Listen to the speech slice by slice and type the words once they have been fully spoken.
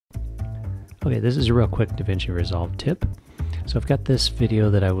Okay, this is a real quick DavInci Resolve tip. So I've got this video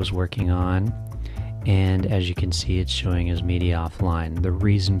that I was working on, and as you can see it's showing as media offline. The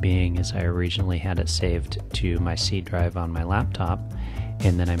reason being is I originally had it saved to my C drive on my laptop,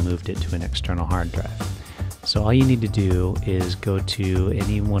 and then I moved it to an external hard drive. So all you need to do is go to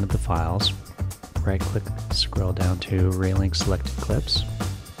any one of the files, right click, scroll down to Relink selected clips,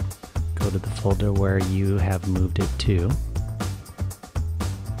 go to the folder where you have moved it to,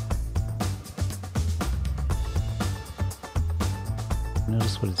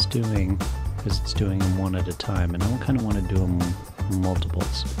 notice what it's doing is it's doing them one at a time, and I kind of want to do them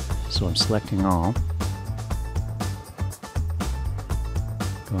multiples. So I'm selecting all,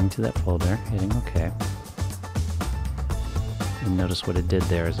 going to that folder, hitting OK, and notice what it did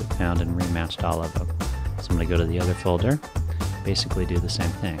there is it found and rematched all of them. So I'm going to go to the other folder, basically do the same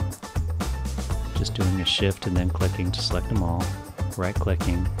thing. Just doing a shift and then clicking to select them all, right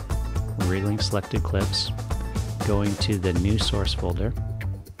clicking, Relink selected clips, going to the new source folder,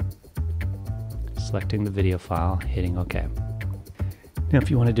 selecting the video file, hitting OK. Now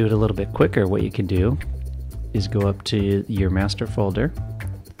if you want to do it a little bit quicker, what you can do is go up to your master folder,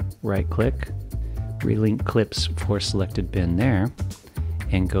 right click, Relink clips for selected bin there,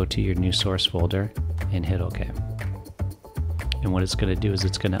 and go to your new source folder and hit OK. And what it's going to do is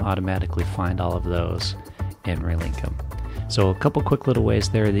it's going to automatically find all of those and relink them. So a couple quick little ways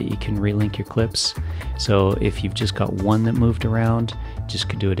there that you can relink your clips. So if you've just got one that moved around, just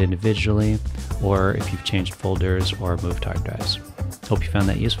could do it individually, or if you've changed folders or moved hard drives. Hope you found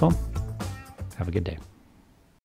that useful. Have a good day.